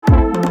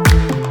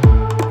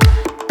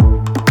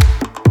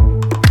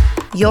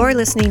You're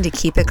listening to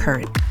Keep It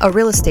Current, a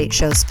real estate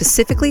show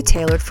specifically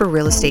tailored for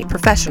real estate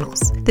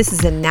professionals. This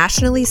is a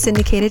nationally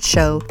syndicated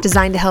show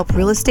designed to help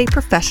real estate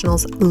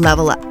professionals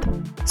level up.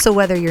 So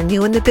whether you're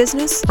new in the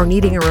business or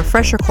needing a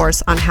refresher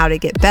course on how to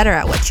get better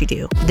at what you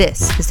do,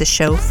 this is the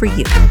show for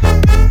you.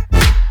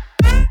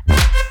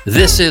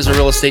 This is a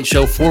real estate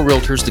show for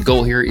realtors. The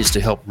goal here is to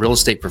help real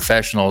estate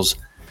professionals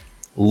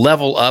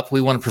level up.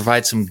 We want to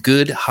provide some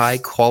good, high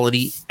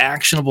quality,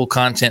 actionable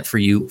content for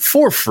you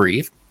for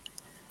free.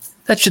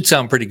 That should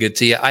sound pretty good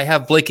to you. I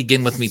have Blake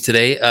again with me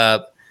today.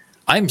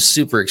 I'm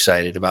super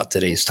excited about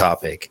today's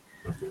topic.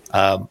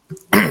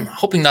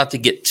 Hoping not to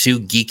get too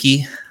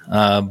geeky,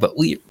 but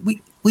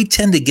we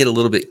tend to get a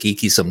little bit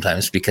geeky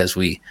sometimes because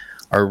we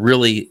are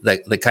really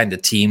the kind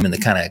of team and the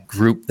kind of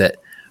group that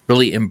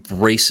really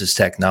embraces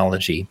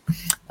technology.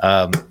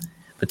 But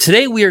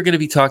today we are going to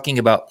be talking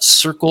about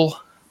circle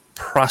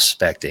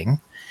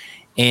prospecting.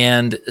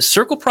 And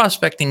circle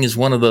prospecting is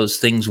one of those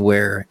things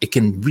where it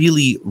can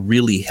really,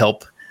 really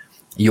help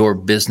your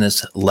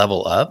business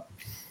level up.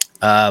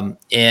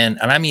 And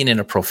I mean in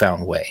a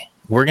profound way.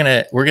 We're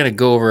gonna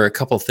go over a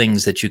couple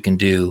things that you can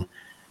do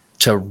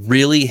to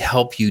really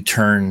help you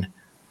turn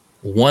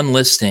one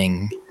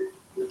listing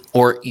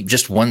or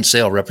just one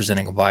sale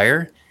representing a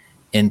buyer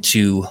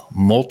into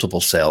multiple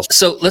sales.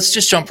 So let's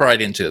just jump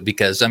right into it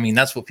because I mean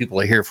that's what people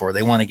are here for.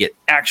 They want to get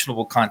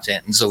actionable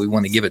content, and so we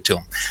want to give it to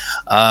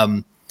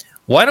them.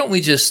 Why don't we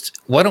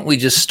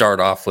just start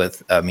off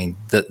with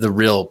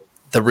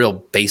the real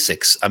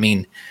basics? I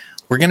mean,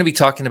 we're going to be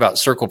talking about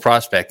circle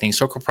prospecting.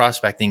 Circle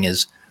prospecting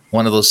is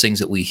one of those things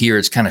that we hear.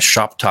 It's kind of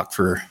shop talk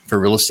for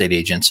real estate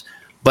agents.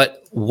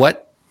 But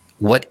what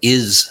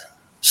is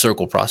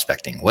circle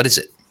prospecting? What is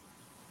it?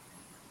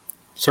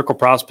 Circle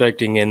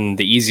prospecting, in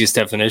the easiest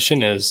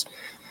definition, is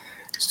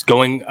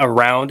going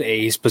around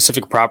a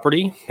specific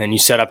property and you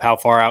set up how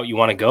far out you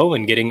want to go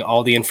and getting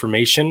all the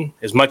information,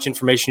 as much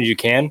information as you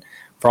can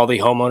for all the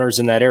homeowners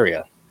in that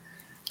area.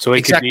 So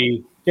it could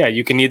be,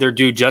 you can either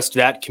do just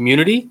that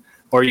community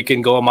or you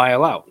can go a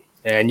mile out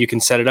and you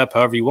can set it up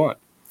however you want.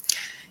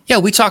 Yeah,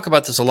 we talk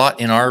about this a lot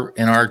in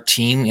our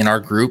team, in our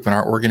group, in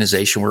our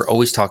organization. We're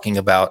always talking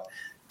about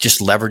just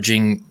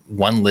leveraging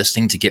one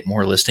listing to get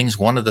more listings.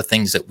 One of the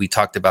things that we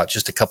talked about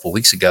just a couple of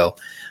weeks ago,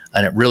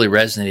 and it really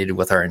resonated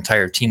with our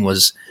entire team,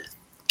 was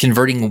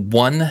converting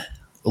one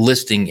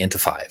listing into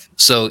 5.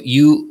 So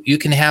you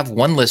can have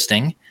one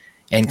listing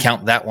and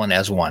count that one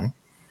as 1.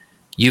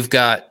 You've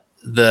got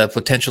the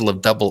potential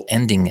of double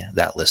ending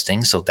that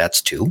listing, so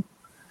that's 2.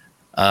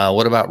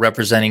 What about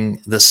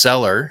representing the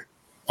seller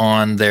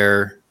on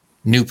their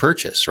new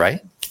purchase, right?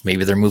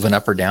 Maybe they're moving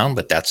up or down,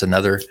 but that's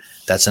another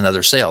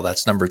sale.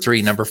 That's number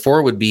 3. Number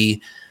 4 would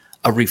be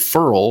a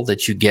referral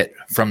that you get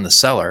from the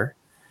seller.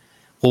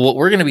 Well, what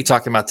we're going to be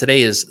talking about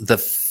today is the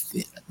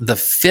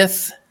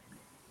 5th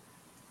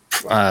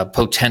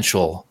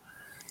potential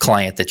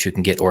client that you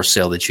can get or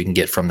sale that you can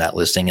get from that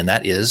listing, and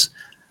that is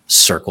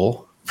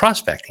circle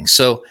prospecting.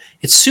 So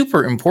it's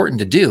super important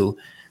to do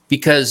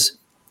because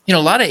a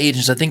lot of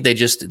agents, I think they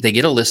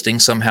get a listing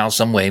somehow,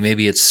 some way.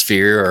 Maybe it's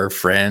Sphere or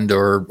Friend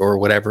or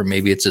whatever.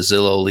 Maybe it's a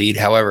Zillow lead.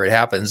 However it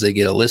happens, they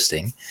get a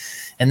listing.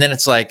 And then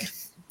it's like,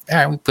 all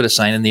right, we put a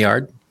sign in the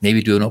yard,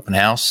 maybe do an open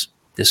house,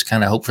 just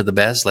kind of hope for the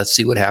best. Let's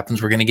see what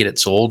happens. We're going to get it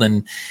sold.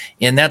 And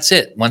that's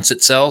it. Once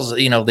it sells,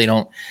 they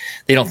don't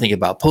think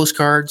about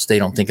postcards. They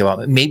don't think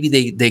about,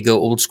 maybe they go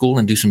old school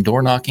and do some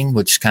door knocking,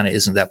 which kind of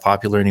isn't that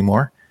popular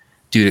anymore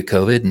due to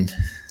COVID and,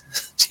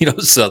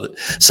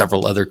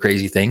 several other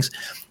crazy things.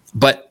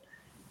 But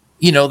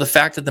the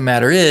fact of the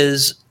matter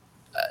is,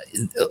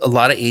 a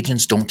lot of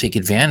agents don't take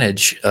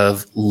advantage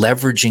of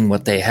leveraging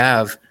what they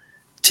have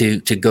to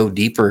go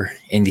deeper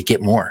and to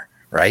get more,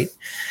 right?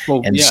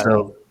 Well,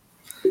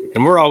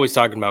 and we're always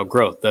talking about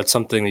growth. That's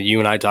something that you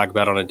and I talk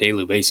about on a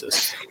daily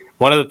basis.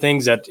 One of the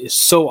things that is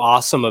so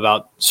awesome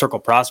about circle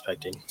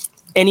prospecting,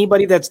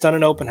 anybody that's done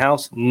an open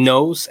house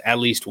knows at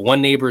least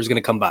one neighbor is going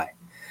to come by.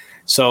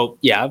 So,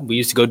 we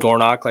used to go door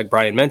knock like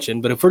Brian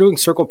mentioned, but if we're doing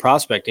circle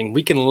prospecting,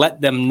 we can let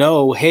them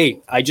know,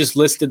 hey, I just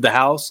listed the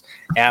house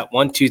at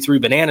 123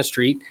 Banana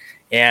Street.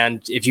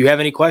 And if you have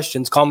any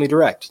questions, call me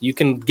direct. You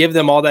can give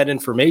them all that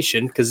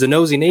information because the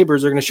nosy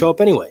neighbors are going to show up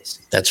anyways.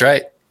 That's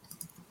right.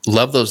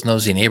 Love those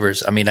nosy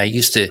neighbors. I mean, I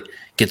used to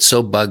get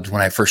so bugged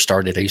when I first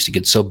started. I used to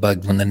get so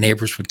bugged when the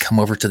neighbors would come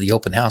over to the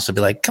open house. I'd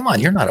be like, come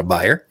on, you're not a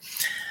buyer.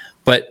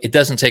 But it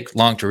doesn't take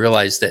long to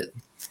realize that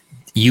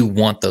you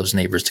want those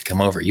neighbors to come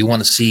over. You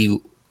want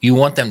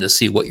them to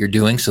see what you're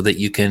doing so that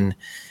you can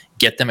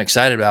get them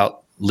excited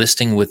about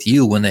listing with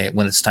you when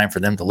it's time for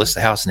them to list the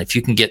house. And if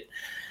you can get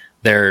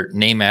their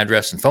name,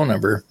 address, and phone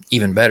number,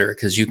 even better,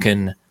 because you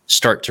can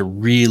start to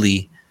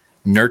really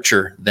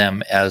nurture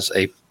them as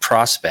a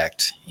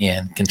prospect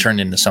and can turn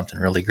into something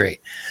really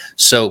great.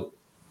 So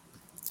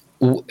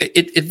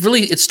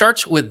it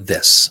starts with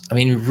this. I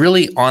mean,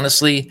 really,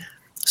 honestly,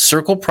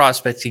 circle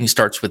prospecting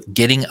starts with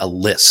getting a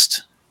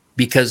list.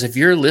 Because if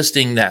you're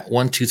listing that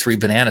 123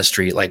 Banana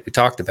Street, like we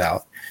talked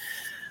about,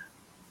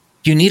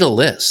 you need a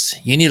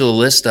list. You need a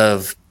list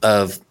of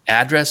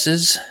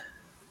addresses,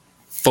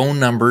 phone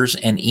numbers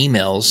and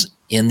emails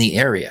in the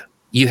area.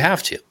 You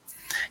have to.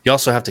 You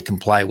also have to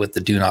comply with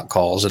the do not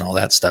calls and all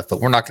that stuff,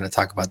 but we're not going to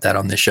talk about that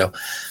on this show.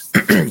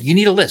 You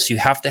need a list. You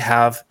have to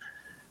have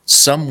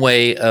some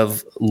way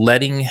of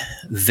letting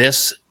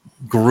this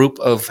group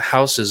of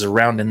houses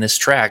around in this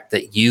tract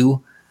that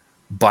you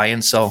buy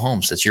and sell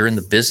homes, that you're in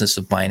the business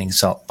of buying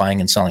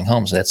and selling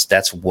homes.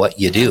 That's what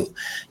you do.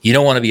 You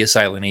don't want to be a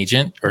silent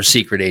agent or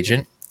secret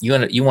agent.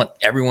 You want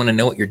everyone to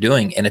know what you're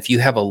doing. And if you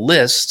have a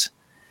list,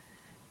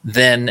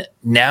 then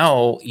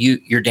now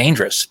you're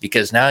dangerous,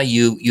 because now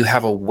you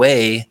have a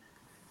way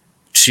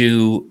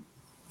to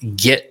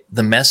get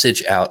the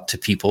message out to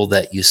people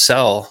that you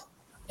sell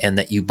and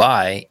that you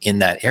buy in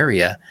that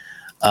area.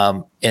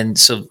 And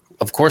so,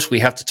 of course, we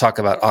have to talk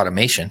about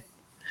automation,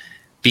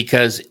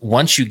 because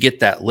once you get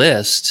that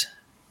list,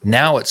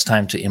 now it's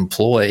time to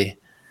employ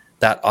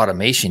that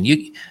automation.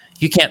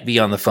 You can't be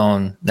on the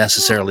phone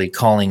necessarily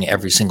calling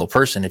every single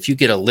person. If you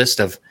get a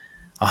list of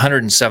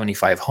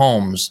 175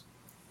 homes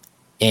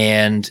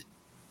and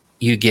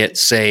you get,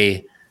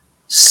 say,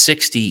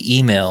 60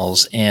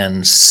 emails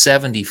and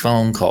 70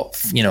 phone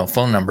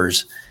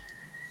numbers,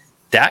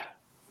 that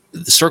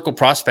circle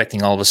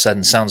prospecting all of a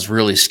sudden sounds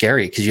really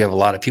scary, because you have a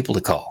lot of people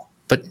to call.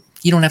 But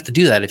you don't have to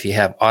do that if you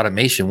have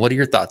automation. What are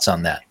your thoughts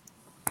on that?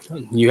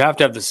 You have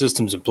to have the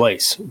systems in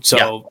place.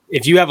 So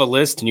if you have a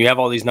list and you have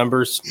all these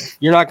numbers,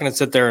 you're not going to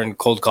sit there and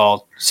cold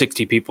call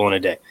 60 people in a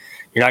day.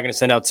 You're not going to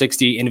send out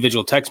 60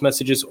 individual text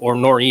messages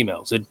nor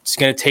emails. It's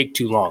going to take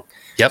too long.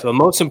 Yep. So the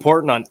most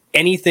important on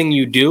anything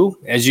you do,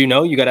 as you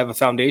know, you got to have a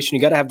foundation.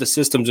 You got to have the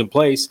systems in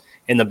place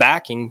and the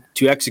backing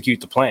to execute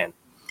the plan.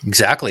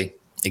 Exactly.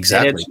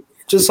 And it's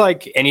just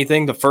like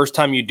anything, the first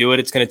time you do it,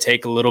 it's going to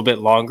take a little bit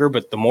longer,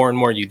 but the more and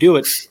more you do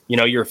it,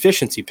 your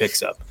efficiency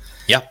picks up.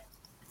 Yeah.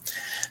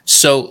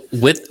 So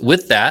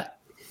with that,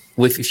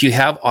 if you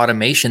have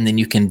automation, then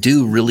you can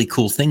do really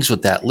cool things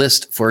with that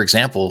list. For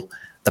example,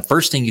 the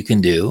first thing you can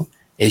do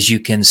is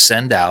you can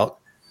send out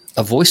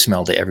a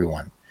voicemail to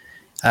everyone.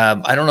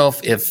 I don't know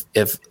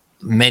if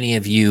many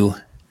of you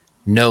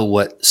know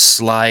what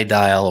Sly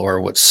Dial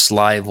or what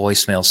Sly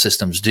voicemail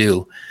systems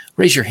do.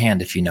 Raise your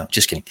hand if you know.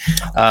 Just kidding.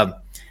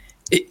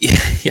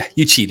 Yeah,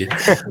 you cheated.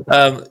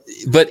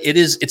 But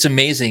it's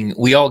amazing.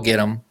 We all get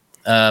them.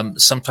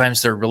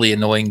 Sometimes they're really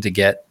annoying to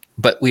get,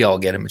 but we all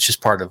get them. It's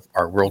just part of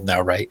our world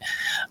now, right?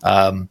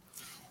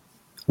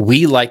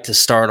 We like to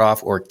start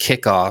off or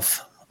kick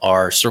off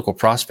our circle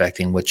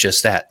prospecting with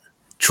just that,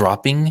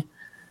 dropping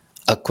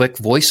a quick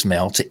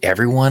voicemail to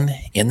everyone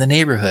in the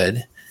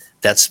neighborhood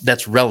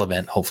that's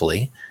relevant,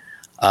 hopefully.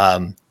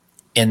 And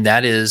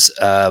that is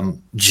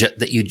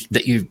that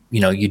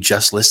you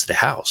just listed a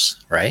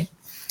house, right?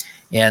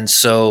 And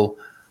so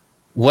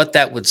what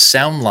that would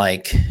sound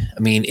like, I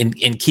mean,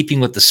 in keeping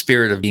with the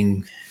spirit of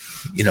being,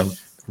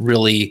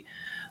 really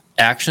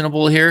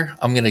actionable here,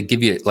 I'm going to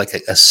give you like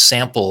a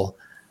sample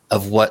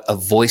of what a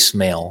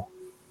voicemail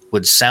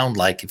would sound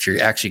like. If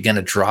you're actually going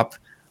to drop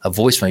a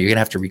voicemail, you're going to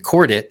have to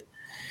record it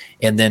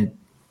and then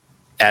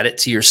add it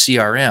to your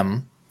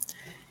CRM,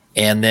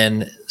 and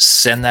then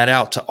send that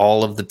out to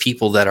all of the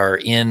people that are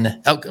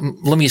in.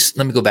 Let me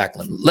go back.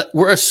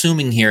 We're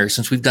assuming here,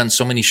 since we've done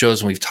so many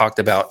shows and we've talked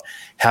about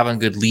having a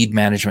good lead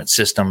management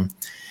system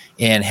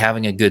and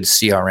having a good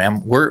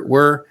CRM,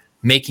 we're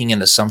making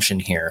an assumption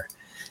here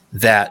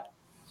that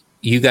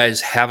you guys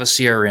have a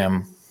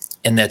CRM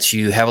and that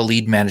you have a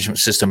lead management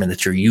system and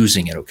that you're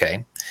using it.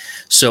 Okay.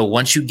 So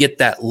once you get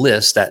that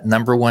list, that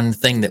number one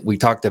thing that we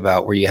talked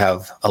about, where you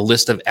have a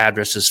list of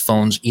addresses,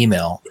 phones,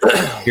 email,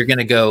 you're going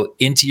to go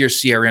into your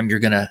CRM. You're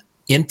going to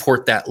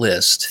import that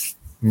list.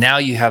 Now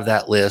you have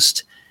that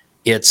list.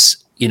 It's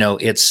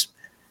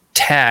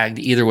tagged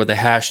either with a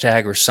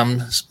hashtag or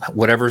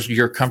whatever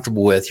you're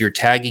comfortable with. You're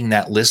tagging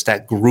that list,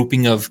 that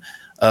grouping of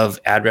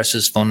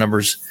addresses, phone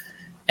numbers,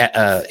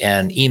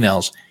 and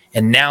emails.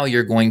 And now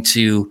you're going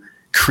to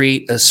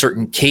create a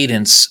certain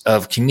cadence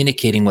of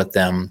communicating with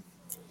them.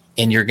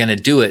 And you're going to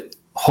do it,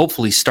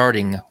 hopefully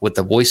starting with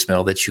the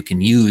voicemail that you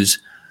can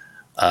use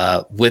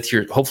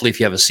hopefully if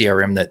you have a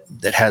CRM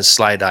that has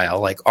Sly Dial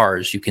like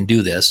ours, you can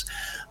do this.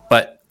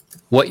 But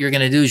what you're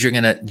going to do is you're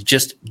going to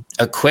just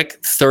a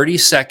quick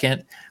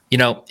 30-second,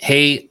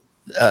 hey,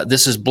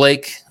 this is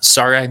Blake.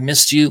 Sorry I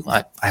missed you.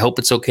 I hope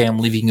it's okay. I'm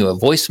leaving you a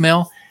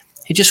voicemail.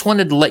 He just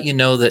wanted to let you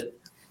know that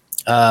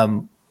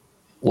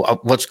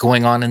what's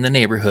going on in the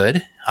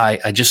neighborhood.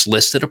 I just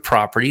listed a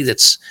property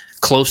that's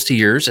close to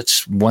yours.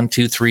 It's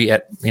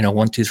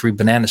 123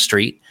 Banana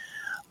Street.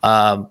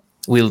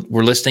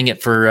 We're listing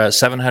it for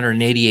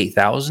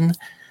 $788,000.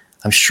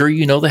 I'm sure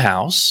you know the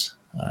house.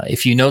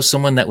 If you know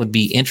someone that would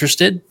be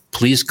interested,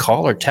 please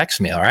call or text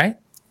me. All right.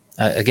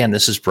 Again,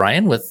 this is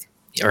Brian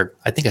or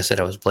I think I said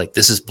I was Blake.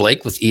 This is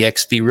Blake with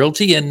eXp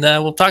Realty, and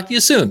we'll talk to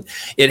you soon.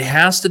 It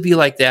has to be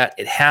like that.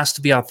 It has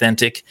to be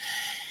authentic.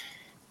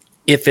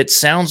 If it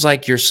sounds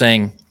like you're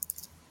saying,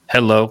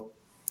 hello,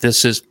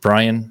 this is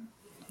Brian.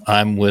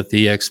 I'm with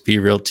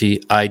eXp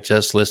Realty. I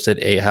just listed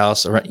a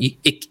house.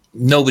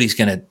 Nobody's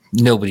gonna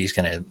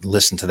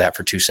listen to that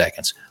for 2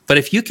 seconds. But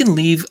if you can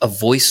leave a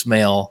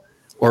voicemail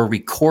or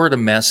record a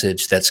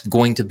message that's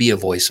going to be a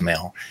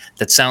voicemail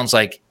that sounds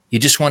like you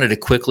just wanted to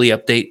quickly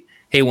update.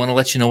 Hey, want to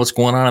let you know what's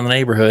going on in the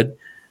neighborhood.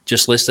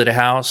 Just listed a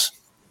house.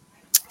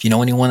 If you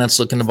know anyone that's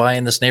looking to buy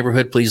in this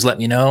neighborhood, please let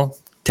me know.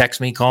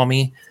 Text me, call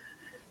me.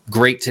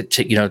 Great I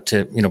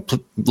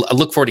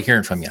look forward to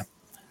hearing from you.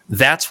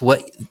 That's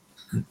what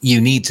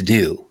you need to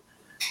do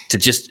to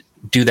just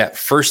do that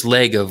first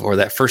leg of, or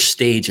that first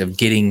stage of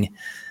getting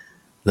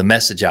the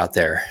message out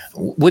there.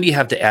 What do you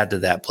have to add to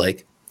that,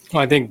 Blake?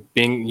 Well, I think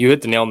you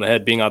hit the nail on the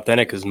head. Being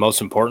authentic is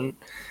most important.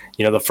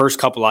 The first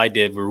couple I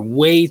did were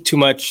way too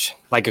much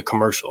like a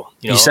commercial.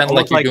 You sound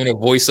like you're doing a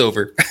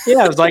voiceover.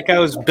 Yeah, it was like I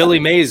was Billy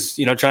Mays,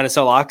 trying to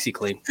sell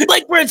OxyClean.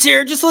 Like, Brent's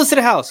here, just listed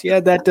a house. Yeah,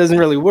 that doesn't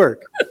really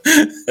work.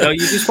 You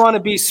just want to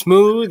be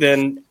smooth,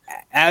 and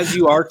as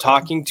you are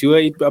talking to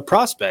a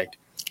prospect.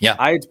 Yeah.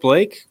 Hi, it's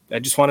Blake. I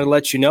just wanted to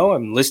let you know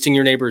I'm listing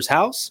your neighbor's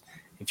house.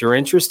 If you're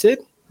interested,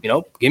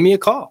 give me a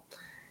call.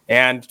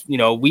 And,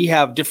 we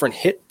have different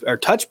hit or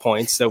touch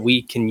points that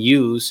we can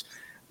use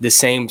the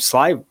same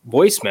slide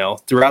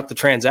voicemail throughout the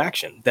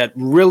transaction that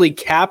really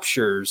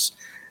captures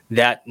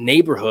that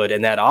neighborhood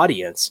and that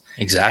audience.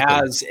 Exactly.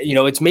 As,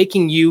 it's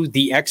making you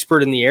the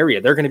expert in the area.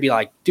 They're going to be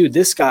like, dude,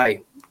 this guy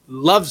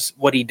loves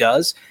what he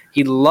does.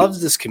 He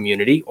loves this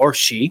community, or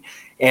she,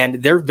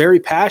 and they're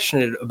very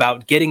passionate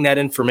about getting that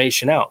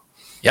information out.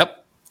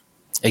 Yep,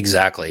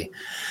 exactly.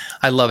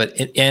 I love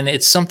it. And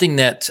it's something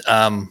that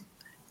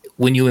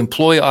when you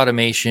employ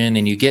automation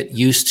and you get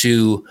used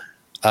to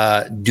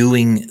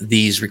doing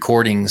these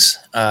recordings,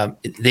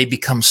 they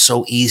become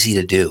so easy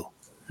to do.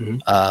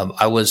 Mm-hmm.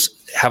 I was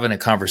having a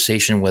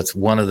conversation with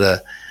one of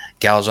the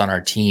gals on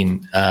our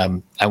team.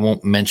 I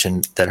won't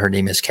mention that her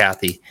name is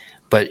Kathy,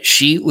 but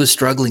she was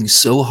struggling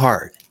so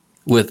hard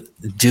with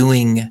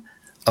doing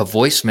a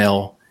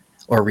voicemail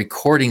or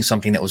recording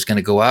something that was going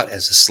to go out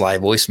as a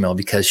slide voicemail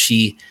because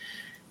she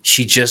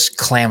just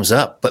clams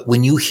up. But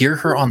when you hear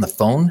her on the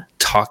phone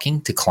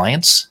talking to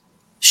clients,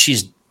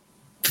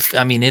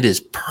 it is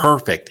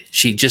perfect.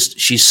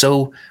 She's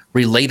so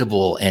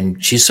relatable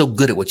and she's so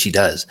good at what she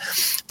does.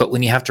 But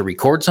when you have to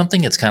record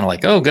something, it's kind of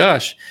like, oh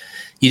gosh,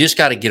 you just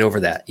got to get over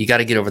that. You got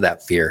to get over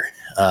that fear.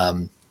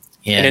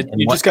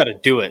 You just got to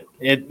do it.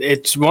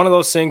 It's one of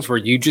those things where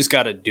you just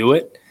got to do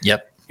it.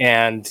 Yep.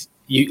 And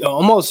you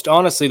almost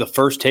honestly, the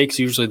first take's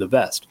usually the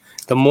best.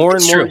 The more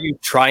and more you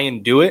try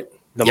and do it,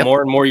 the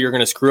more and more you're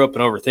going to screw up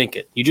and overthink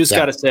it. You just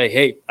got to say,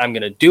 hey, I'm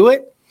going to do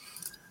it.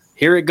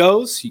 Here it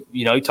goes.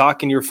 You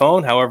talk in your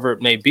phone, however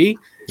it may be.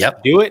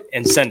 Yep. Do it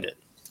and send it.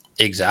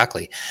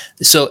 Exactly.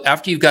 So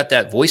after you've got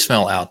that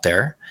voicemail out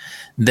there,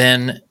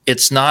 then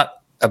it's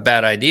not a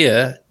bad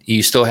idea.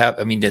 You still have,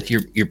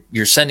 that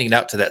you're sending it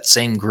out to that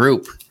same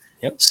group.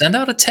 Yep. Send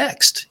out a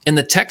text, and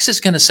the text is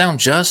going to sound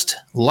just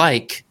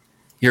like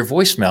your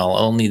voicemail.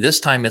 Only this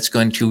time, it's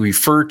going to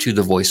refer to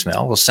the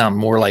voicemail. It will sound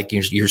more like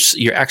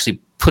you're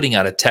actually putting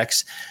out a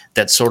text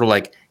that's sort of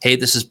like, "Hey,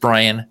 this is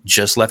Brian.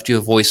 Just left you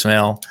a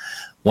voicemail.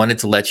 Wanted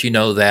to let you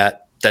know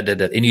that."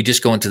 And you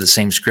just go into the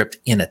same script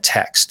in a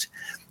text.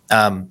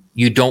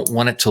 You don't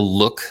want it to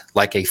look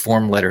like a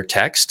form letter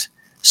text.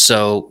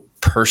 So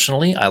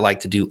personally, I like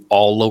to do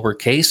all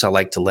lowercase. I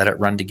like to let it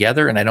run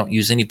together, and I don't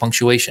use any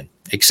punctuation,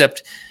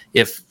 except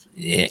if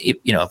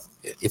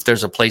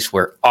there's a place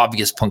where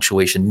obvious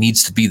punctuation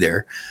needs to be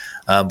there.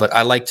 But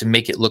I like to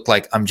make it look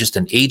like I'm just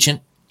an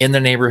agent in the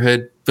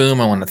neighborhood.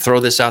 Boom, I want to throw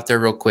this out there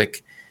real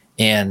quick.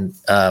 And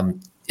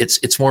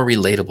it's more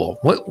relatable.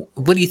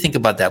 What do you think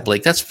about that,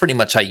 Blake? That's pretty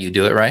much how you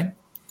do it, right?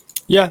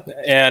 Yeah.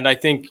 And I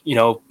think,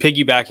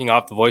 piggybacking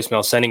off the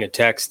voicemail, sending a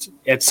text,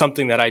 it's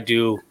something that I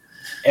do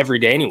every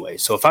day anyway.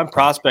 So if I'm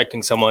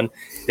prospecting someone,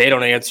 they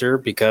don't answer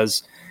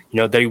because,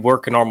 they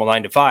work a normal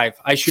 9 to 5.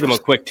 I shoot them a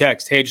quick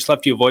text. Hey, just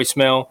left you a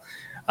voicemail.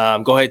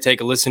 Go ahead,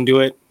 take a listen to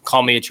it.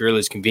 Call me at your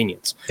earliest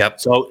convenience.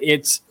 Yep. So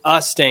it's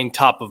us staying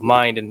top of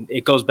mind. And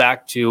it goes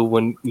back to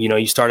when,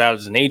 you start out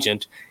as an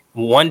agent,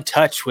 one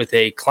touch with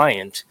a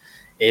client,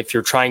 if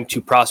you're trying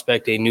to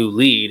prospect a new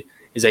lead,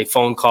 is a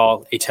phone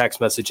call, a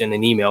text message, and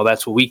an email.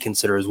 That's what we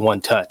consider as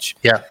one touch.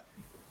 Yeah.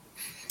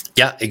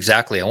 Yeah,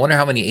 exactly. I wonder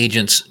how many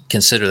agents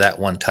consider that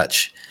one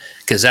touch,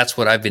 because that's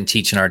what I've been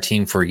teaching our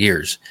team for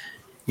years.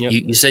 Yep.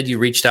 You said you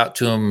reached out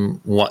to them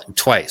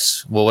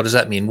twice. Well, what does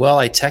that mean? Well,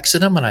 I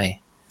texted them and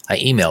I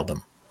emailed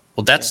them.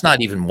 Well, that's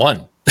not even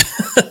one.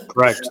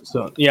 Correct.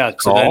 So yeah,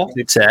 call,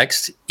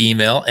 text,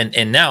 email,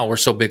 and now we're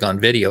so big on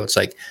video. It's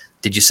like,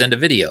 did you send a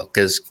video?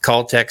 Because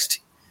call, text,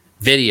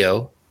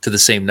 video to the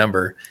same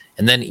number,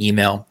 and then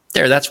email.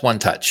 There, that's one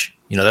touch.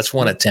 That's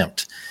one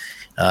attempt.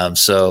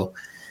 So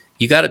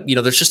you got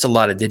to, there's just a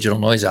lot of digital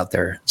noise out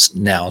there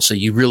now. So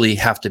you really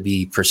have to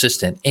be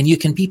persistent, and you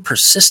can be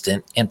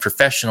persistent and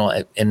professional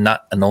and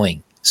not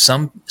annoying.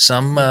 Some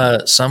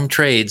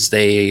trades,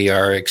 they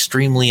are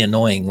extremely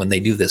annoying when they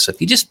do this. So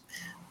if you just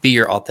be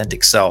your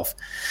authentic self,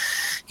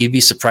 you'd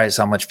be surprised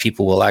how much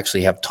people will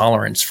actually have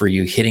tolerance for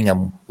you hitting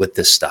them with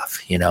this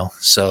stuff,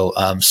 So,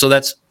 so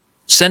that's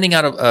sending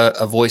out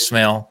a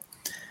voicemail.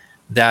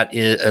 That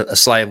is a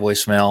slide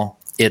voicemail.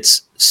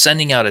 It's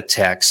sending out a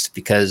text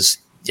because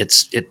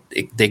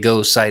they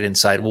go side and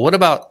side. Well, what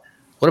about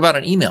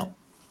an email?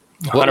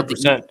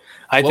 100%.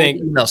 I think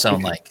what would email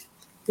sound like?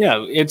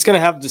 Yeah, it's going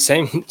to have the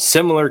same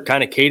similar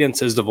kind of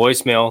cadence as the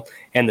voicemail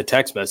and the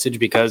text message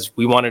because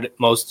we want it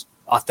most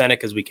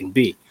authentic as we can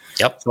be.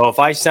 Yep. So if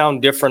I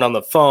sound different on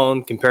the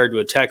phone compared to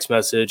a text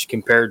message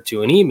compared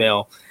to an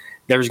email,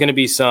 there's going to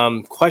be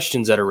some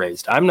questions that are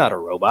raised. I'm not a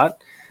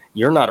robot.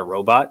 You're not a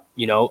robot,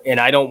 and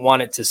I don't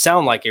want it to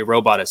sound like a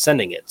robot is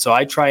sending it. So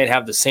I try and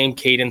have the same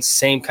cadence,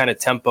 same kind of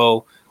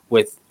tempo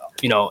with,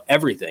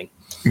 everything.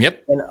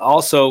 Yep. And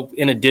also,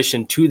 in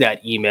addition to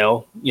that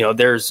email,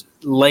 there's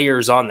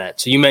layers on that.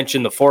 So you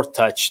mentioned the fourth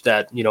touch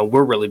that,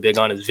 we're really big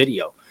on is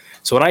video.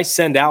 So when I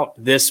send out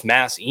this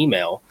mass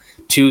email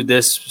to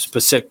this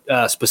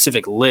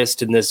specific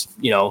list in this,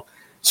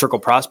 circle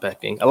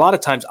prospecting, a lot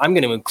of times I'm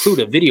going to include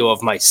a video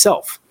of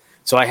myself.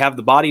 So I have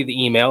the body of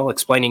the email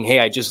explaining, hey,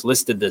 I just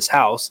listed this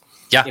house.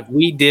 Yeah. If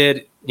we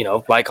did,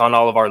 like on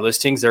all of our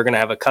listings, they're going to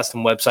have a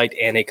custom website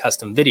and a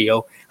custom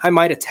video. I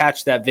might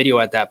attach that video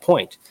at that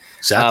point.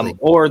 Exactly.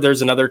 Or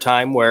there's another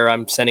time where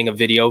I'm sending a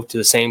video to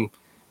the same,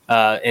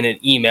 in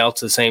an email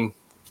to the same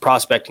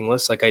prospecting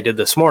list like I did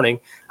this morning.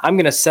 I'm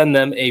going to send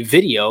them a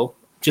video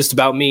just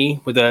about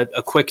me with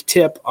a quick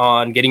tip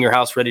on getting your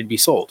house ready to be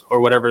sold or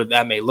whatever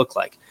that may look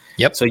like.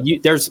 Yep. So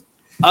there's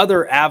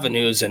other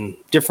avenues and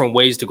different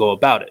ways to go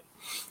about it.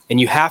 And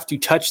you have to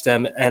touch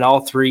them in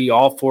all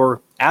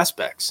four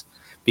aspects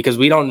because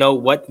we don't know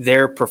what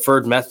their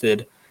preferred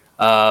method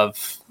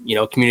of,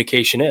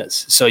 communication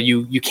is. So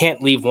you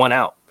can't leave one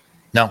out.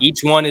 No.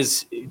 Each one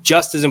is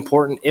just as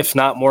important, if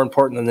not more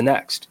important than the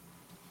next.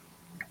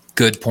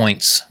 Good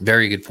points.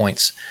 Very good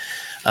points.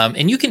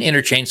 And you can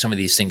interchange some of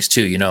these things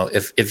too.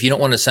 If you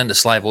don't want to send a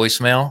sly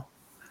voicemail,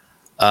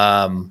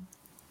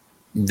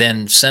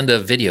 then send a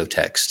video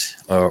text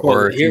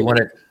or if you want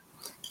to.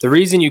 The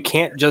reason you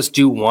can't just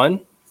do one,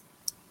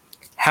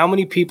 how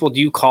many people do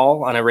you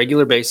call on a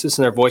regular basis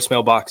and their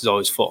voicemail box is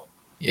always full?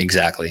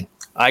 Exactly.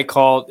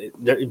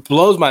 It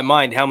blows my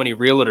mind how many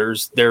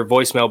realtors, their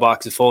voicemail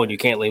box is full and you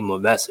can't leave them a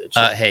message.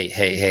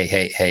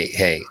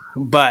 Hey.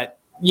 But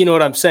you know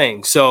what I'm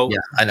saying? So yeah,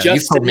 I know.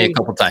 You've told me a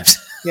couple times.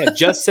 Yeah,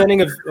 just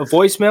sending a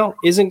voicemail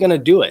isn't going to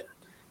do it.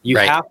 You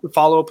have to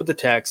follow up with the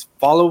text,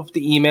 follow up with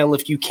the email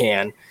if you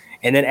can,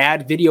 and then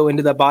add video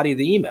into the body of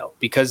the email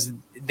because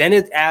then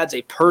it adds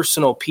a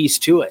personal piece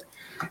to it.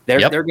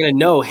 They're going to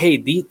know, hey,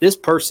 this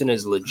person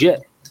is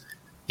legit.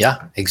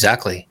 Yeah,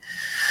 exactly.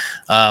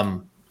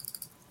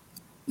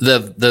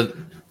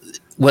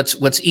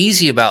 What's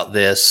easy about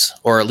this,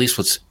 or at least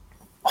what's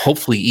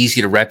hopefully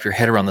easy to wrap your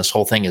head around this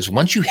whole thing, is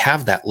once you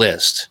have that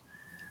list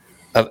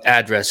of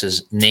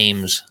addresses,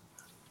 names,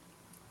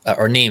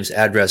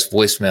 address,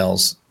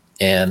 voicemails,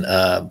 and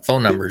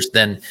phone numbers,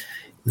 then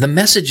the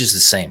message is the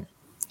same.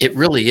 It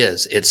really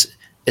is. It's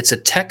a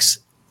text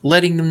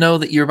letting them know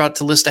that you're about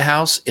to list a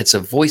house. It's a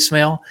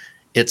voicemail.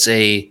 It's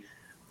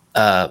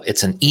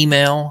an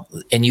email,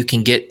 and you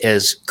can get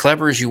as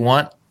clever as you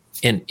want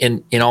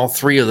in all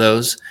three of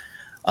those.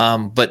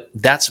 But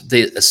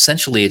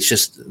essentially it's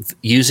just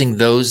using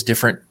those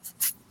different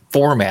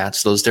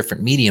formats, those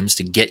different mediums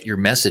to get your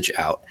message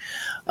out.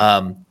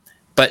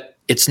 But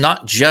it's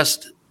not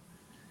just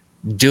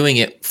doing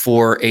it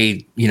for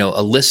a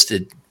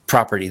listed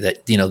property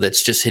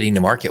that's just hitting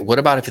the market. What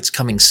about if it's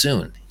coming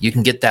soon? You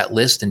can get that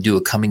list and do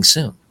a coming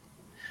soon.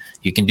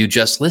 You can do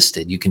just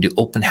listed. You can do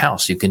open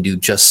house. You can do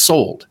just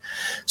sold.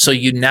 So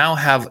you now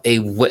have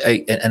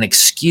an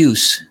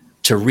excuse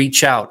to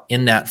reach out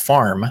in that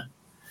farm.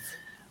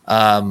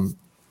 My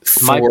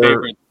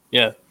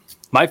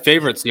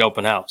favorite's the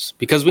open house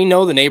because we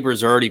know the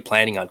neighbors are already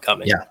planning on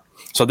coming. Yeah.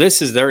 So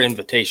this is their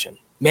invitation.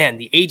 Man,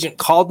 the agent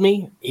called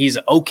me. He's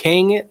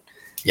okaying it.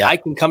 Yeah. I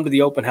can come to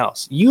the open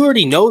house. You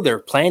already know they're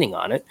planning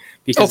on it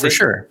because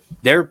sure.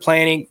 They're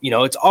planning,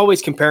 it's always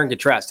compare and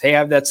contrast. Hey, I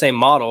have that same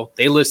model.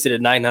 They listed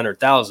at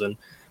 900,000,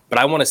 but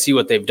I want to see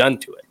what they've done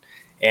to it.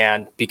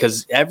 And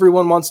because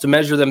everyone wants to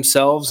measure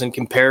themselves and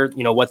compare,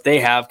 what they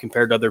have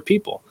compared to other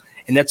people.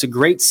 And that's a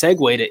great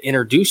segue to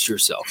introduce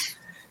yourself.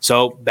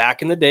 So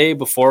back in the day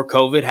before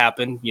COVID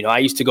happened, I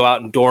used to go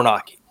out and door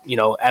knock,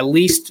 at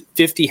least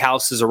 50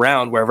 houses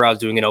around wherever I was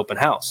doing an open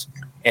house.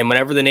 And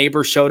whenever the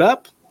neighbors showed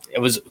up, it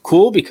was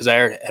cool because I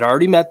had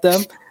already met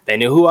them. They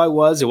knew who I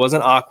was. It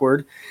wasn't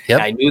awkward. Yep.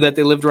 I knew that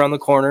they lived around the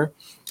corner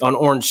on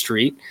Orange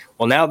Street.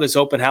 Well, now this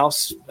open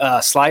house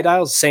slide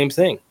dial is the same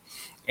thing.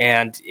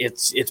 And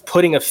it's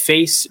putting a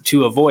face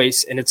to a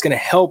voice, and it's going to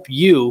help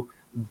you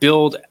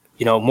build,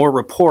 more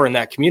rapport in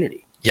that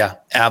community. Yeah,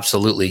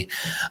 absolutely.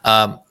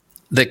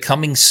 The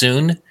coming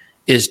soon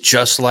is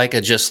just like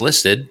a just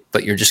listed,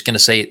 but you're just going to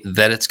say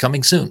that it's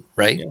coming soon,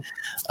 right?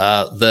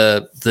 Yeah.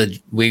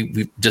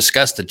 We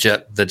discussed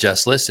the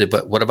just listed,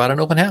 but what about an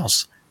open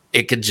house?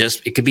 It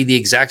could be the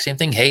exact same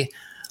thing. Hey,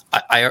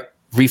 I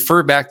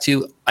refer back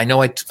to, I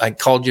know I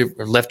called you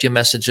or left you a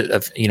message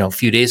a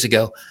few days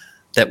ago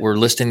that we're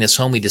listing this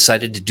home. We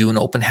decided to do an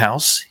open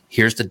house.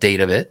 Here's the date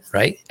of it,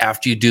 right?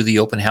 After you do the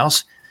open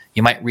house,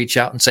 you might reach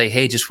out and say,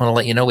 hey, just want to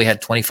let you know we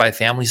had 25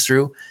 families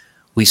through.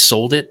 We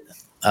sold it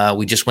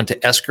We just went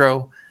to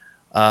escrow.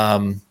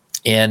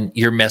 And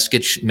your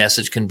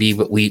message can be,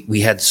 but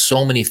we had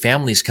so many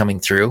families coming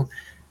through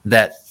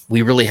that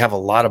we really have a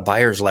lot of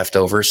buyers left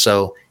over.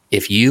 So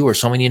if you or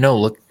someone you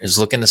know is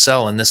looking to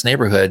sell in this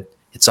neighborhood,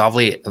 it's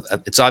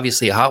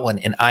obviously a hot one.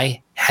 And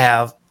I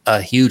have a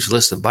huge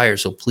list of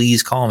buyers, so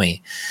please call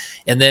me.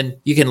 And then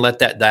you can let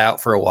that die out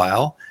for a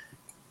while.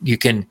 You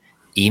can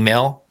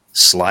email,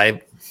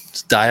 slide,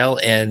 dial,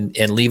 and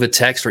leave a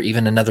text or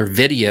even another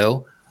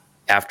video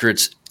after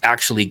it's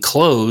actually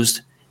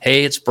closed.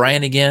 Hey, it's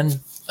Brian again.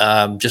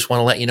 Just want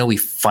to let you know we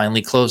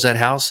finally closed that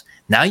house.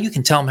 Now you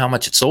can tell them how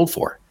much it sold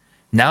for.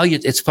 Now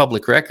it's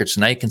public record. So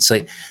now you can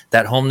say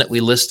that home that we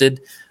listed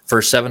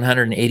for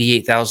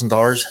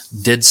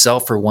 $788,000 did sell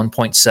for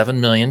 $1.7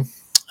 million,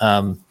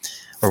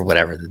 or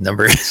whatever the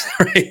number is.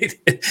 Right?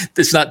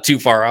 It's not too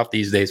far off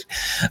these days.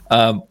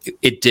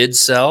 It did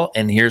sell,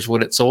 and here's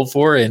what it sold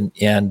for. And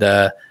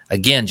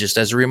again, just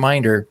as a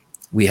reminder,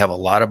 we have a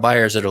lot of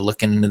buyers that are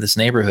looking into this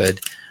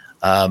neighborhood.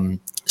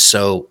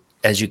 So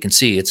as you can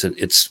see,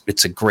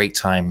 it's a great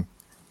time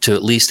to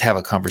at least have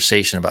a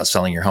conversation about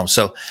selling your home.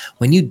 So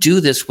when you do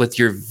this with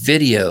your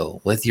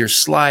video, with your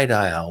slide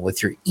dial,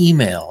 with your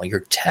email, your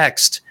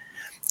text,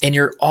 and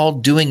you're all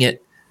doing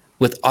it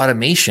with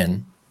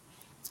automation,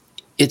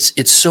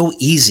 it's so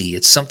easy.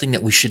 It's something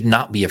that we should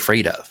not be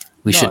afraid of.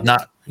 We should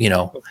not,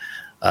 the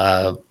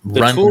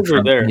run. Tools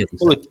are there.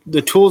 Well,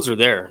 the tools are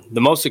there.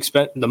 The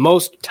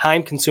most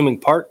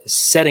time-consuming part is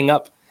setting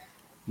up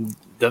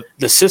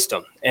the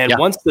system. And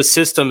once the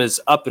system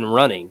is up and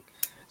running,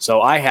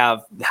 so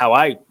how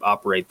I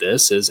operate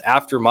this is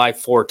after my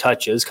 4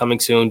 touches, coming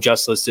soon,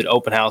 just listed,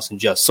 open house, and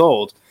just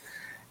sold.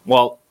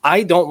 Well,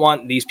 I don't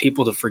want these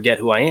people to forget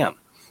who I am,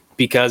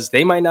 because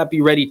they might not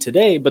be ready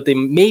today, but they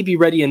may be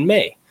ready in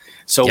May.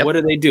 So what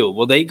do?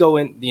 Well, they go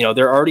in,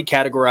 they're already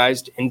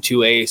categorized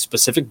into a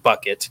specific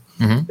bucket.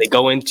 Mm-hmm. They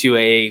go into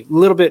a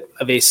little bit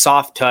of a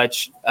soft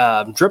touch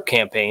drip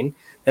campaign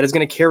that is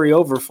going to carry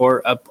over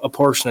for a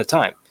portion of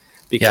time.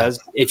 Because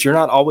if you're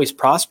not always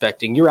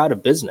prospecting, you're out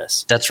of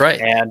business. That's right.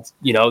 And,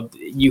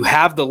 you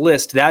have the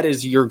list. That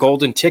is your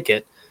golden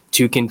ticket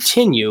to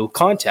continue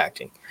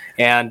contacting.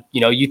 And,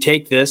 you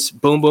take this,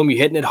 boom, boom, you're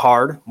hitting it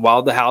hard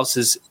while the house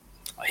is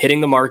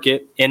hitting the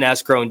market in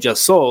escrow and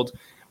just sold.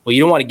 Well,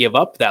 you don't want to give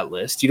up that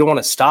list. You don't want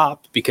to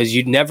stop, because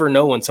you never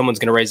know when someone's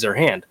going to raise their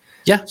hand.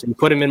 Yeah. So you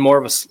put them in more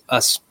of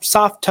a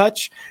soft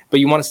touch,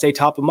 but you want to stay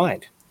top of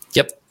mind.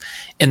 Yep.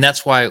 And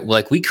that's why,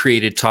 we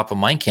created top of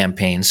mind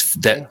campaigns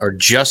that are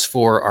just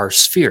for our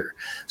sphere.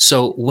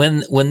 So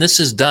when this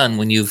is done,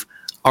 when you've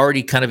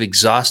already kind of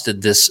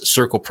exhausted this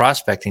circle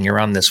prospecting, you're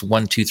on this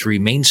 123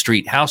 Main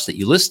Street house that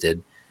you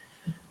listed.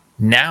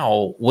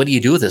 Now, what do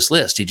you do with this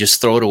list? You just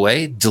throw it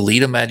away,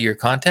 delete them out of your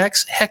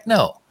contacts? Heck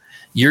no.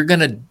 You're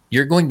going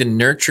to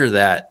nurture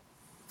that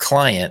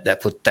client,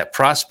 that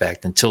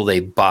prospect, until they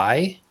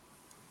buy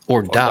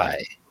or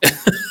die.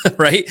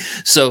 Right?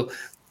 So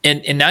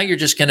And now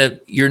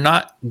you're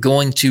not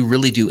going to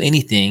really do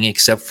anything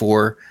except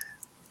for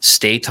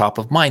stay top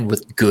of mind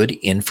with good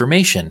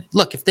information.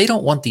 Look, if they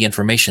don't want the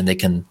information, they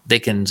can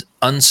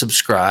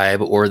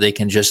unsubscribe, or they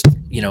can just,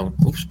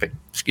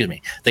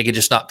 they can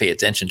just not pay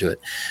attention to it.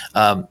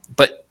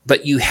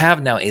 But you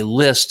have now a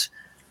list,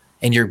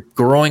 and you're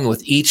growing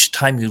with each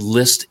time you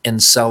list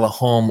and sell a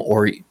home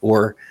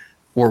or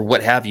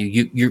what have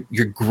you.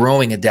 You're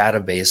growing a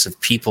database of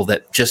people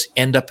that just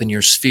end up in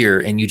your sphere,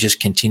 and you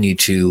just continue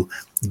to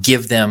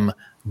give them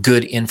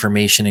good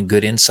information and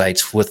good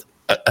insights with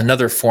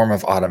another form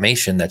of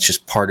automation that's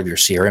just part of your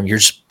CRM. You're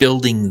just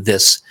building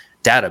this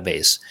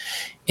database.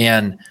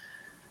 And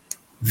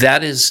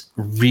that is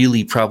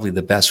really probably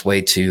the best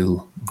way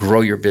to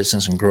grow your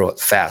business and grow it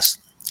fast.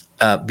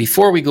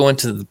 Before we go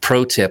into the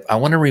pro tip, I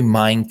want to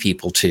remind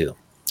people too.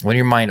 I want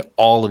to remind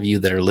all of you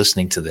that are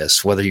listening to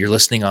this, whether you're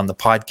listening on the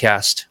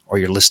podcast or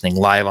you're listening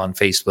live on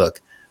Facebook,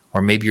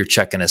 or maybe you're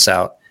checking us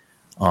out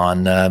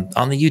on the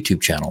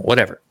YouTube channel,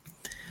 whatever.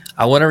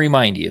 I want to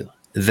remind you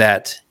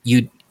that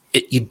you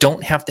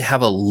don't have to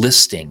have a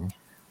listing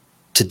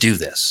to do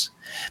this.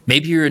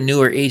 Maybe you're a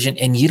newer agent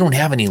and you don't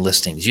have any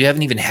listings. You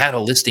haven't even had a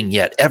listing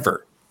yet,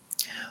 ever.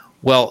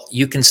 Well,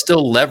 you can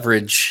still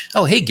leverage.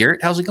 Oh, hey,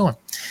 Garrett, how's it going?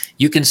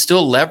 You can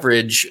still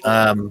leverage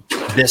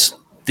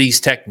these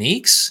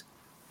techniques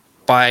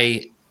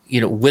by,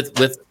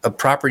 with a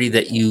property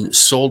that you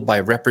sold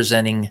by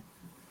representing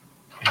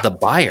the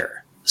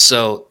buyer.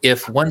 So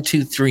if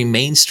 123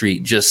 Main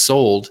Street just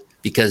sold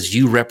because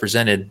you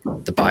represented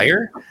the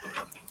buyer,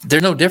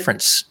 there's no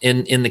difference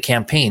in the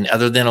campaign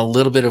other than a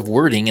little bit of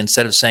wording.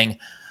 Instead of saying,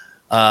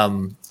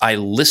 I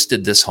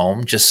listed this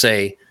home, just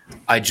say,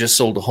 I just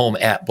sold a home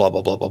at blah,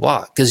 blah, blah, blah,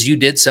 blah, because you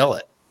did sell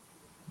it,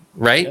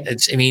 right? Yeah.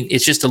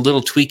 It's just a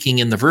little tweaking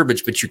in the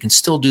verbiage, but you can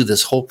still do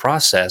this whole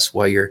process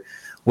where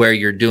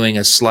you're doing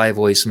a slide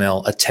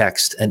voicemail, a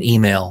text, an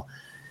email,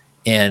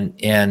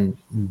 and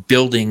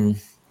building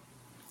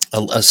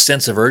a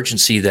sense of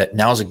urgency that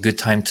now's a good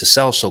time to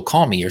sell. So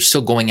call me. You're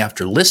still going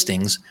after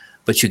listings,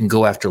 but you can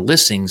go after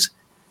listings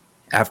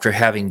after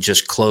having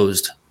just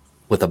closed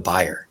with a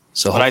buyer.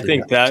 So and I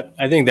think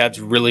that's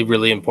really,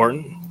 really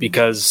important,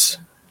 because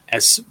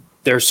as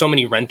there's so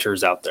many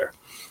renters out there.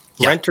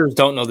 Yeah. Renters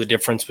don't know the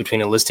difference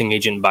between a listing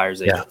agent and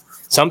buyer's agent. Yeah.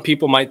 Some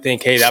people might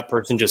think, hey, that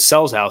person just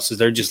sells houses.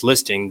 They're just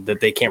listing, that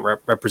they can't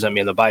represent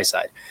me on the buy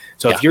side.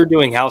 So if you're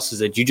doing houses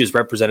that you just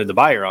represented the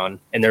buyer on,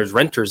 and there's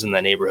renters in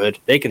that neighborhood,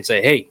 they can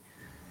say, hey,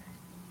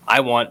 I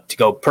want to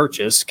go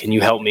purchase. Can you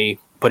help me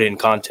put it in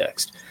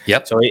context?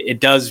 Yep. So it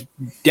does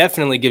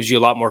definitely gives you a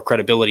lot more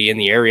credibility in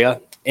the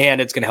area, and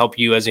it's going to help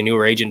you as a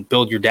newer agent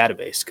build your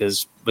database,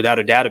 because without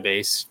a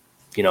database,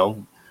 we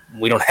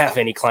don't have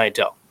any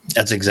clientele.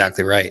 That's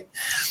exactly right.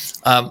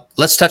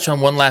 Let's touch on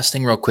one last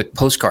thing real quick.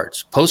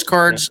 Postcards.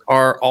 Postcards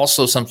are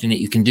also something that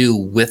you can do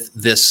with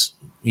this,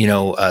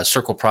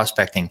 circle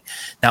prospecting.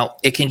 Now,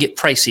 it can get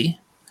pricey,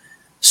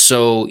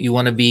 so you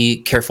want to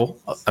be careful.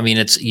 I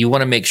mean, you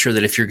want to make sure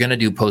that if you're going to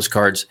do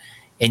postcards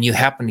and you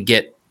happen to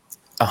get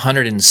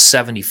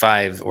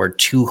 175 or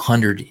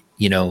 200,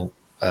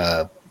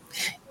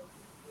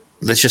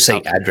 let's just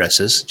say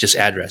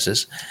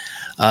addresses,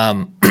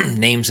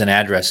 names and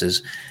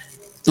addresses.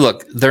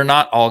 Look, they're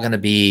not all going to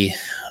be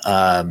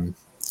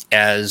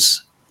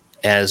as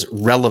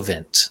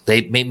relevant.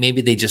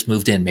 Maybe they just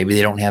moved in. Maybe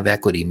they don't have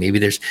equity. Maybe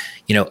there's,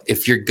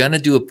 if you're going to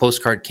do a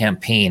postcard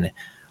campaign,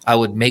 I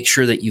would make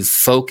sure that you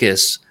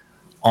focus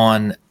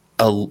on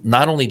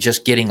not only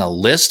just getting a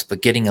list,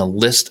 but getting a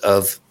list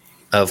of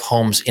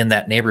homes in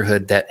that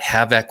neighborhood that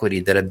have equity,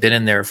 that have been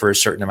in there for a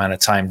certain amount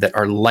of time, that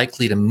are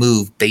likely to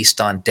move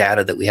based on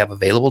data that we have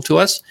available to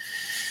us.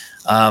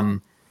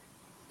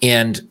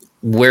 And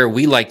where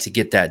we like to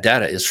get that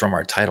data is from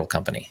our title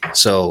company.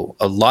 So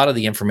a lot of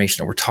the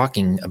information that we're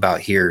talking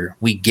about here,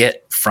 we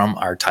get from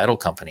our title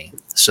company.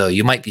 So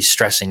you might be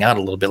stressing out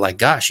a little bit like,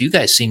 gosh, you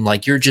guys seem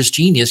like you're just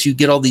genius. You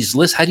get all these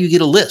lists. How do you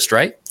get a list,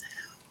 right?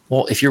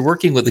 Well, if you're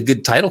working with a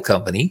good title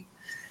company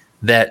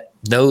that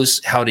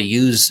knows how to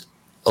use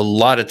a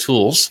lot of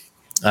tools,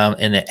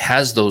 and it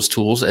has those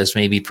tools as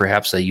maybe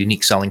perhaps a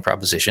unique selling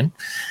proposition,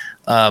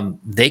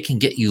 they can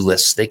get you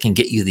lists. They can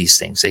get you these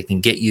things. They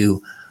can get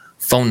you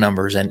phone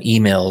numbers and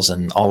emails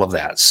and all of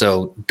that.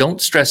 So don't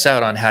stress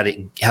out on how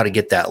to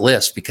get that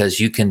list, because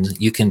you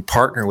can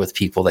partner with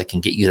people that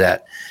can get you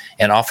that,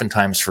 and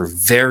oftentimes for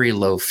very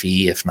low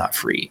fee, if not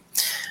free.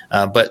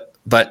 But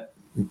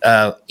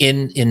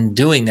in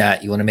doing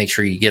that, you want to make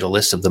sure you get a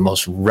list of the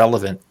most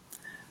relevant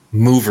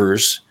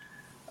movers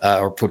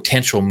or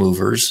potential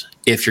movers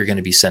if you're going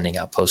to be sending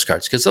out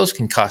postcards, because those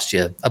can cost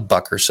you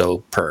 $1 or so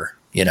per.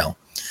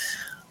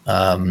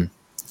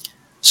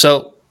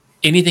 So.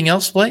 Anything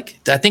else, Blake?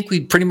 I think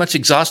we pretty much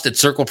exhausted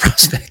circle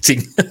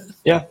prospecting.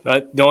 Yeah.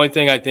 The only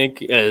thing I think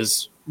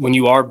is, when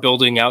you are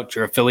building out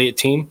your affiliate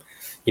team,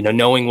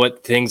 knowing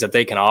what things that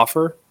they can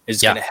offer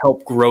is going to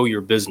help grow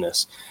your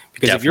business.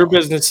 Because if your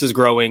business is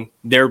growing,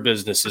 their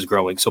business is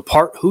growing. So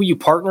who you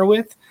partner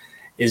with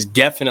is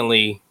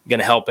definitely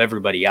going to help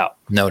everybody out.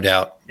 No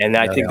doubt. And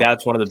I think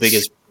that's one of the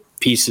biggest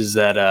pieces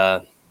that,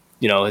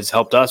 has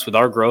helped us with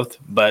our growth.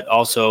 But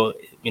also,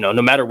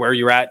 no matter where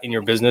you're at in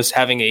your business,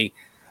 having a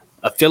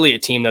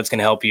affiliate team that's going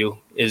to help you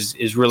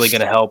is really going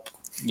to help,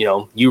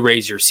 you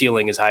raise your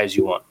ceiling as high as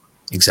you want.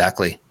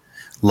 Exactly.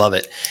 Love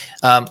it.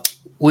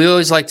 We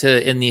always like to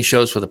end these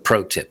shows with a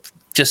pro tip,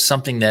 just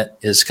something that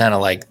is kind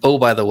of like, oh,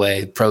 by the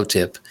way, pro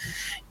tip.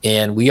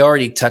 And we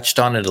already touched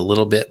on it a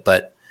little bit,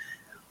 but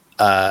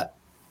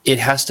it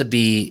has to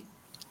be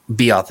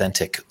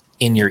authentic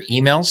in your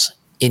emails,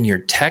 in your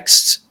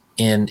texts,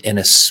 and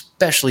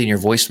especially in your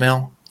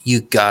voicemail.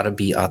 You got to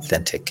be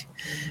authentic.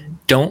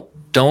 Don't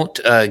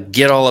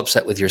get all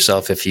upset with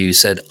yourself if you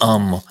said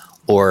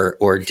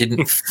or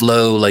didn't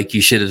flow like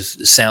you should have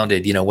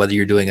sounded. Whether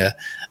you're doing if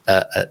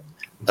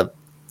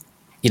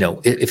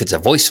it's a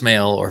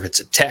voicemail or if it's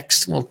a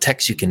text. Well,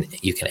 text you can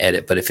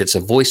edit, but if it's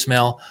a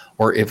voicemail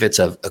or if it's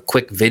a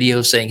quick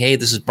video saying, "Hey,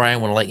 this is Brian. I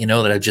want to let you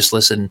know that I've just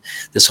listened.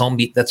 This home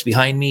that's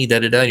behind me, da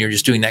da da." And you're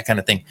just doing that kind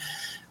of thing.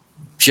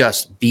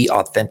 Just be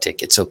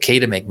authentic. It's okay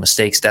to make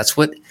mistakes. That's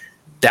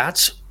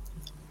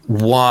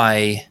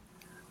why.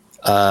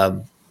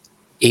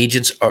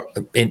 Agents are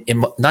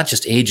in not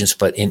just agents,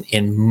 but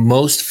in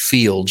most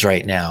fields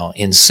right now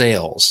in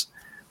sales,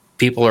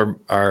 people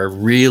are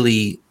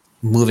really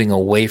moving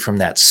away from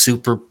that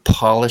super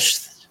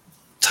polished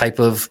type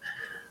of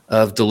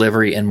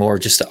delivery and more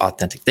just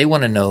authentic. They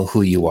want to know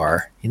who you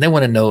are, and they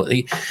want to know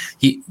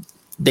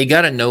they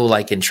got to know,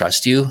 like, and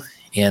trust you,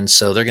 and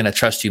so they're going to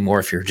trust you more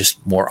if you're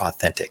just more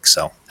authentic.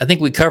 So I think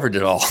we covered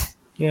it all.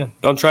 Yeah,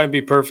 don't try and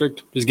be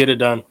perfect. Just get it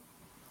done.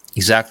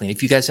 Exactly.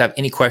 If you guys have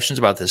any questions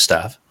about this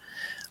stuff,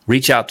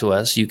 reach out to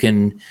us. You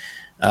can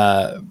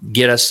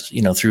get us,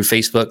 through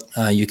Facebook.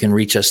 You can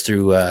reach us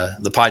through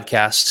the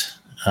podcast,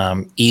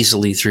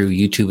 easily through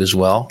YouTube as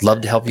well.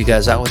 Love to help you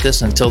guys out with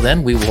this. Until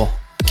then, we will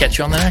catch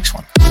you on the next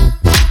one.